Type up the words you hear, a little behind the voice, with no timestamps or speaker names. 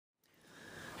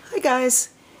guys,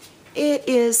 it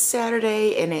is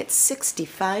Saturday and it's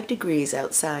 65 degrees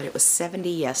outside. It was 70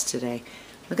 yesterday.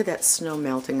 Look at that snow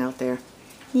melting out there.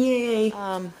 Yay!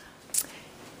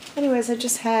 Anyways, I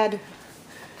just had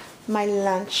my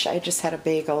lunch. I just had a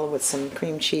bagel with some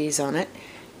cream cheese on it,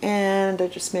 and I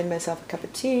just made myself a cup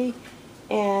of tea,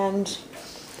 and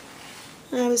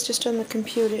I was just on the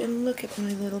computer, and look at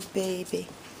my little baby.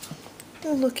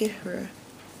 Oh, look at her.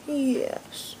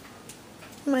 Yes.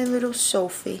 My little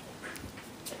Sophie.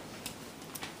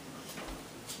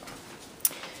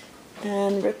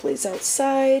 And Ripley's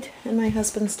outside, and my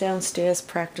husband's downstairs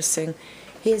practicing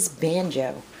his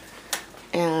banjo.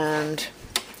 And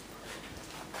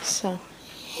so,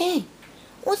 hey,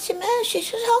 what's the matter? She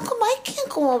says, how come I can't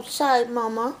go outside,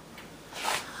 Mama?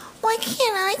 Why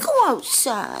can't I go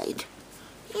outside?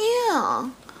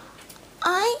 Yeah,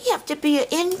 I have to be an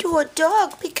indoor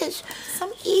dog because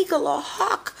some eagle or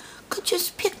hawk could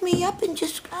just pick me up and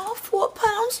just 4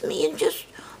 pounds me and just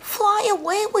fly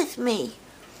away with me.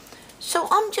 So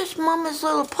I'm just Mama's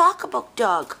little pocketbook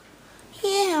dog.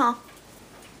 Yeah.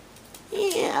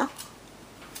 Yeah.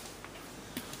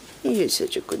 You're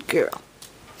such a good girl.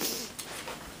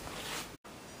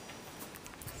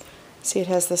 See, it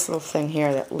has this little thing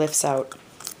here that lifts out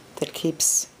that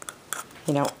keeps,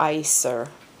 you know, ice or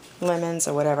lemons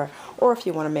or whatever. Or if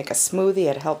you want to make a smoothie,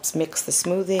 it helps mix the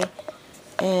smoothie.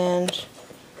 And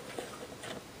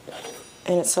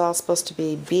it's all supposed to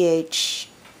be BH,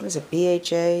 what is it,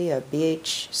 BHA, or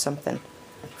BH something,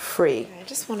 free. I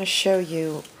just want to show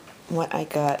you what I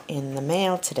got in the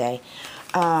mail today.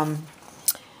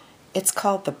 It's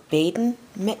called the Baiden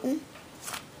Mitten,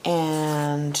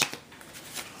 and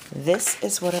this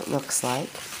is what it looks like.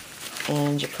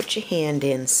 And you put your hand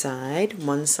inside,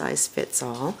 one size fits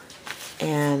all,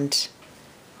 and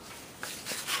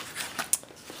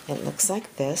it looks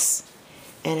like this,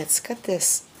 and it's got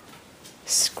this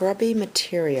scrubby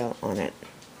material on it.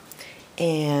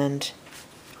 And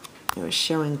I was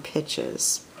showing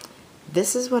pictures.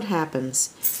 This is what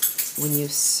happens when you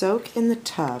soak in the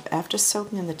tub. After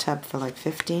soaking in the tub for like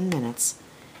 15 minutes,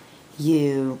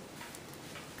 you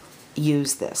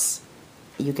use this.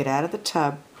 You get out of the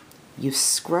tub, you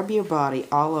scrub your body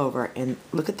all over, and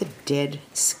look at the dead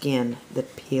skin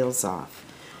that peels off.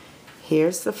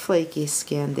 Here's the flaky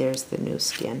skin, there's the new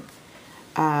skin.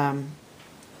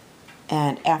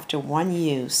 And after one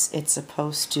use, it's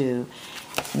supposed to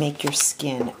make your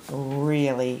skin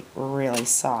really, really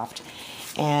soft.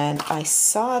 And I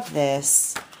saw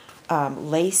this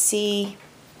Lacey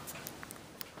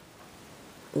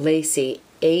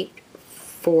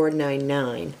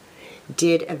 8499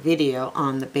 did a video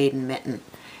on the Baiden Mitten.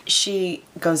 She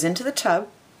goes into the tub,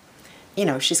 you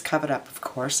know, she's covered up, of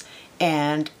course,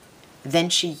 and then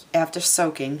she, after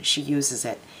soaking, she uses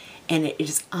it. And it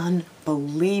is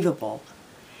unbelievable.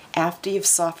 After you've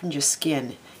softened your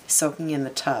skin, soaking in the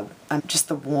tub, just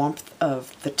the warmth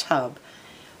of the tub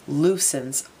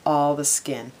loosens all the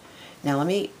skin. Now let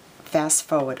me fast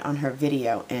forward on her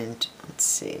video and let's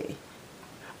see.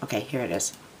 Okay, here it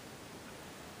is.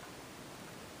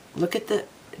 Look at the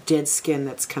dead skin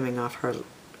that's coming off her.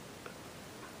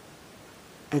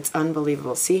 It's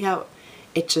unbelievable. See how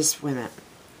it just went.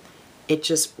 It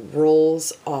just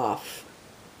rolls off.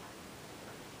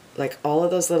 Like all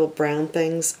of those little brown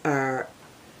things are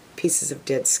pieces of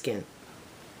dead skin.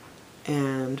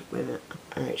 And wait a minute.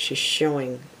 Alright, she's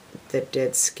showing the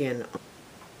dead skin.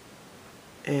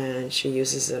 And she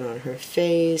uses it on her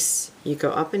face. You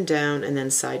go up and down and then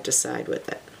side to side with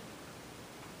it.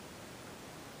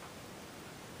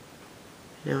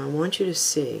 Now I want you to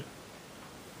see.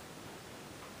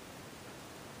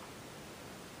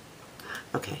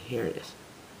 Okay, here it is.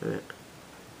 Wait a minute.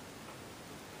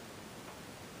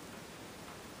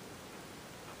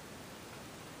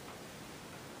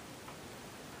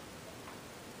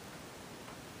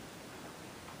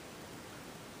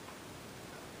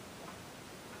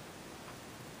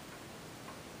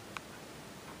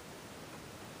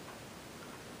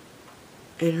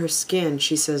 In her skin,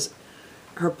 she says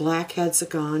her blackheads are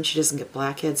gone. She doesn't get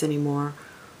blackheads anymore.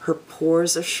 Her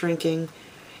pores are shrinking.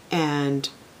 And,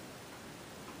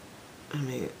 I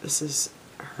mean, this is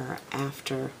her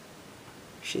after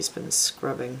she's been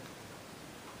scrubbing.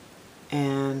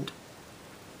 And,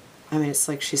 I mean, it's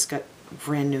like she's got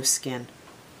brand new skin.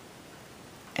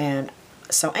 And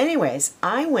so anyways,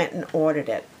 I went and ordered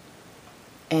it.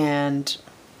 And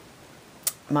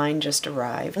mine just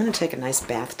arrived. I'm going to take a nice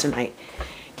bath tonight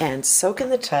and soak in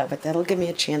the tub, but that'll give me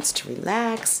a chance to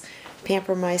relax,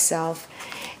 pamper myself,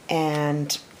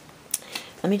 and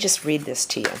let me just read this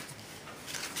to you.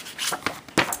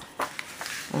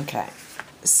 Okay.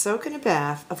 Soak in a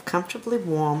bath of comfortably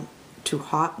warm to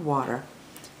hot water,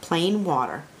 plain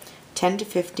water, 10 to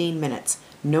 15 minutes.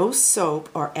 No soap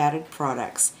or added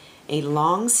products. A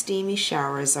long steamy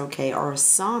shower is okay, or a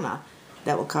sauna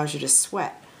that will cause you to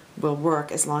sweat will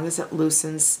work as long as it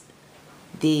loosens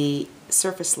the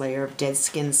surface layer of dead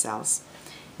skin cells.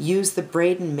 Use the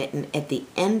Baiden Mitten at the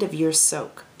end of your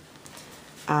soak.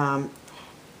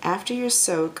 After your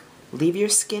soak, leave your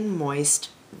skin moist.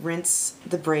 Rinse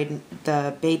the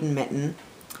Baiden Mitten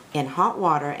in hot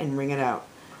water and wring it out.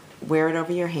 Wear it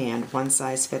over your hand. One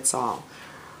size fits all.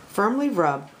 Firmly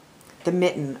rub the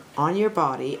mitten on your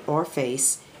body or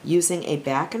face using a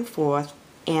back and forth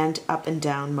and up and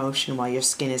down motion while your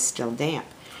skin is still damp.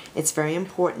 It's very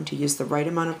important to use the right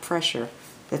amount of pressure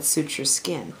that suits your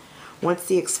skin. Once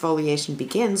the exfoliation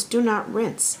begins, do not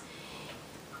rinse.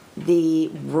 The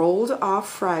rolled off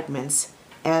fragments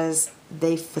as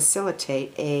they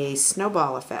facilitate a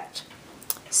snowball effect,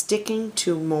 sticking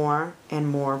to more and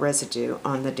more residue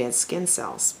on the dead skin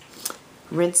cells.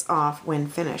 Rinse off when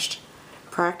finished.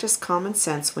 Practice common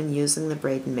sense when using the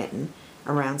Baiden Mitten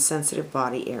around sensitive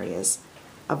body areas.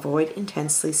 Avoid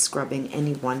intensely scrubbing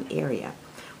any one area.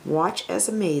 Watch as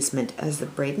amazement as the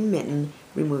Baiden Mitten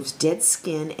removes dead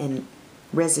skin and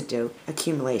residue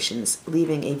accumulations,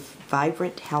 leaving a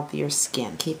vibrant, healthier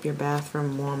skin. Keep your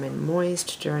bathroom warm and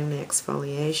moist during the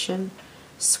exfoliation.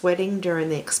 Sweating during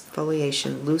the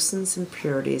exfoliation loosens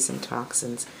impurities and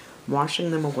toxins,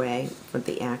 washing them away with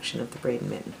the action of the Baiden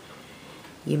Mitten.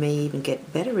 You may even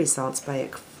get better results by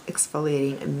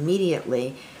exfoliating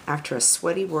immediately after a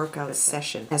sweaty workout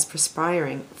session, as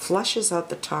perspiring flushes out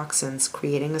the toxins,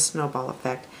 creating a snowball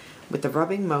effect with the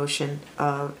rubbing motion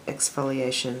of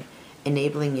exfoliation,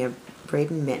 enabling your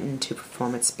Baiden Mitten to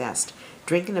perform its best.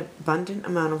 Drink an abundant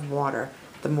amount of water.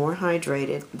 The more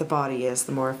hydrated the body is,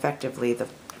 the more effectively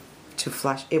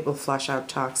it will flush out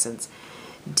toxins.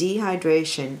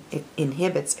 Dehydration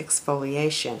inhibits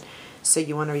exfoliation, so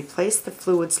you want to replace the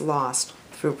fluids lost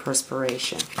through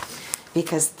perspiration,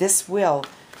 because this will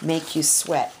make you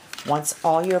sweat. Once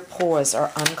all your pores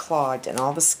are unclogged and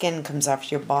all the skin comes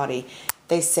off your body,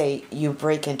 they say you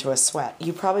break into a sweat.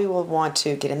 You probably will want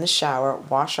to get in the shower,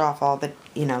 wash off all the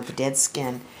dead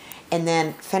skin, and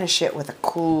then finish it with a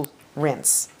cool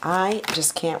rinse. I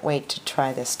just can't wait to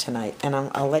try this tonight, and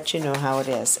I'll let you know how it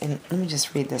is. And let me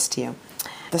just read this to you.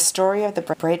 The story of the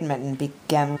Baiden Mitten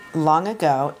began long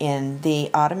ago in the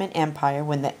Ottoman Empire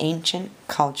when the ancient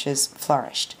cultures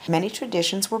flourished. Many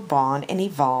traditions were born and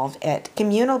evolved at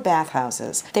communal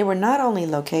bathhouses. They were not only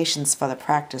locations for the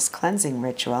practice cleansing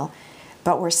ritual,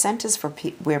 but were centers for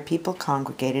where people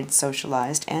congregated,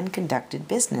 socialized, and conducted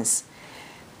business.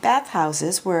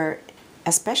 Bathhouses were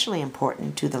especially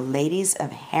important to the ladies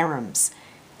of harems.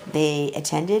 They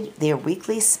attended their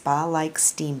weekly spa-like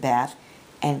steam bath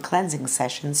and cleansing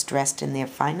sessions dressed in their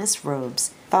finest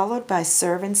robes, followed by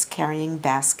servants carrying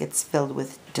baskets filled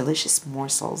with delicious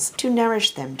morsels to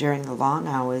nourish them during the long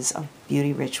hours of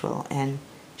beauty ritual and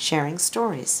sharing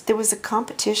stories. There was a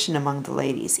competition among the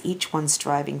ladies, each one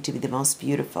striving to be the most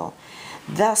beautiful.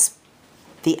 Thus,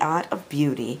 the art of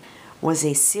beauty was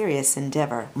a serious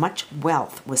endeavor. Much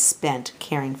wealth was spent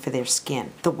caring for their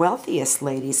skin. The wealthiest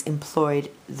ladies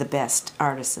employed the best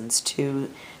artisans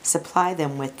to supply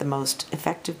them with the most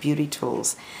effective beauty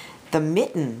tools. The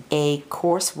mitten, a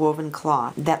coarse woven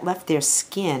cloth that left their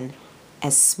skin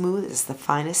as smooth as the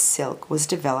finest silk, was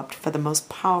developed for the most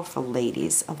powerful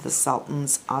ladies of the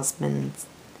Sultan's Osman's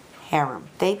harem.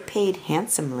 They paid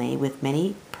handsomely with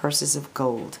many purses of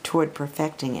gold toward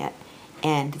perfecting it,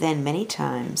 and then many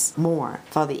times more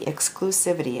for the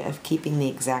exclusivity of keeping the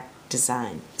exact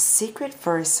design. Secret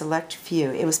for a select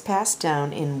few, it was passed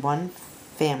down in one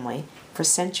family for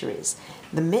centuries.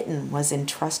 The mitten was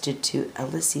entrusted to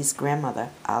Alicia's grandmother,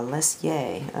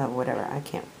 whatever, I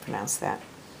can't pronounce that,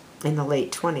 in the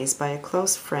late 20s by a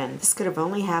close friend. This could have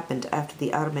only happened after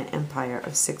the Ottoman Empire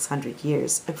of 600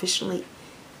 years officially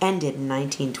ended in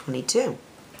 1922.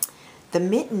 The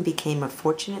mitten became a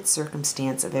fortunate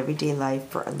circumstance of everyday life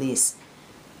for Elise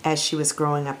as she was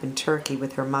growing up in Turkey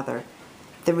with her mother.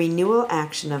 The renewal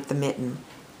action of the mitten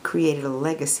created a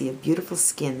legacy of beautiful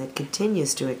skin that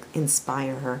continues to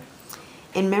inspire her.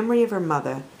 In memory of her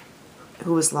mother,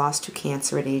 who was lost to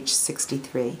cancer at age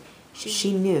 63,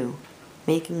 she knew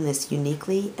making this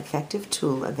uniquely effective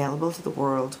tool available to the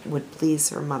world would please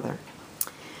her mother.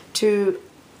 To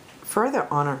further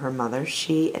honor her mother,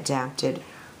 she adapted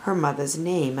her mother's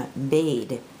name,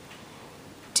 Baide,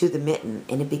 to the mitten,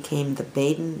 and it became the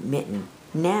Baiden Mitten.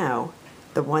 Now,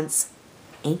 the once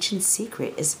ancient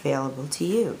secret is available to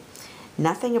you.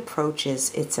 Nothing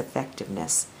approaches its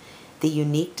effectiveness. The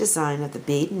unique design of the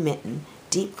Baiden Mitten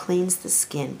deep cleans the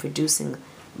skin, producing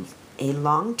a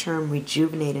long-term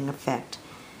rejuvenating effect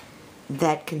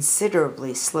that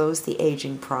considerably slows the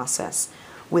aging process.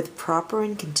 With proper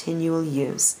and continual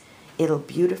use, it'll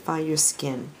beautify your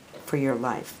skin for your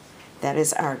life. That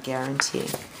is our guarantee.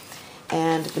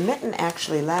 And the mitten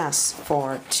actually lasts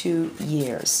for 2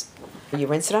 years. You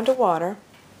rinse it under water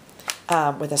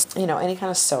with any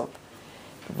kind of soap.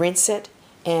 Rinse it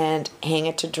and hang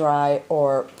it to dry,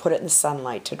 or put it in the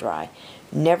sunlight to dry.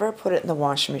 Never put it in the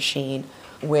washing machine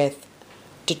with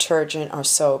detergent or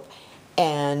soap,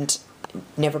 and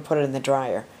never put it in the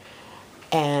dryer.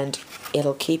 And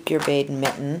it'll keep your Baiden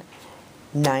mitten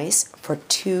nice for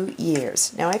 2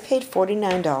 years. Now, I paid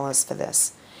 $49 for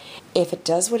this. If it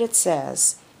does what it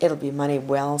says, it'll be money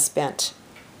well spent,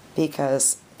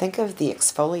 because think of the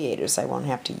exfoliators I won't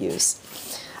have to use.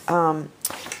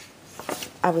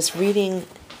 I was reading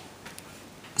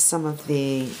some of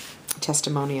the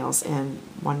testimonials, and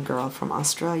one girl from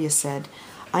Australia said,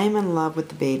 "I am in love with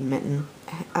the Baiden mitten.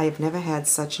 I have never had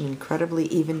such an incredibly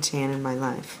even tan in my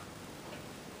life."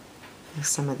 And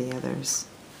some of the others.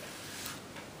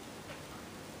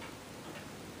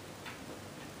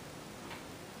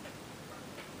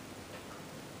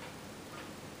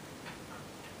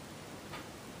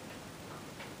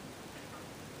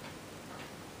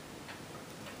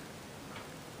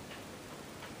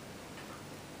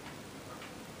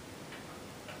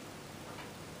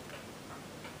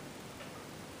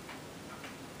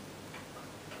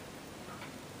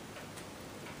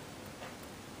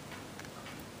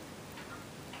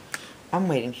 I'm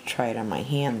waiting to try it on my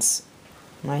hands.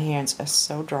 My hands are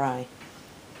so dry.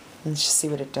 Let's just see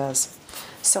what it does.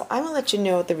 So I will let you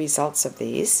know the results of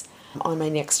these on my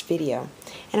next video.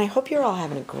 And I hope you're all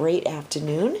having a great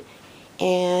afternoon.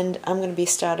 And I'm going to be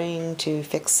starting to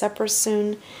fix supper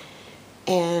soon.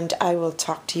 And I will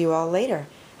talk to you all later.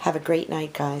 Have a great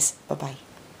night, guys. Bye-bye.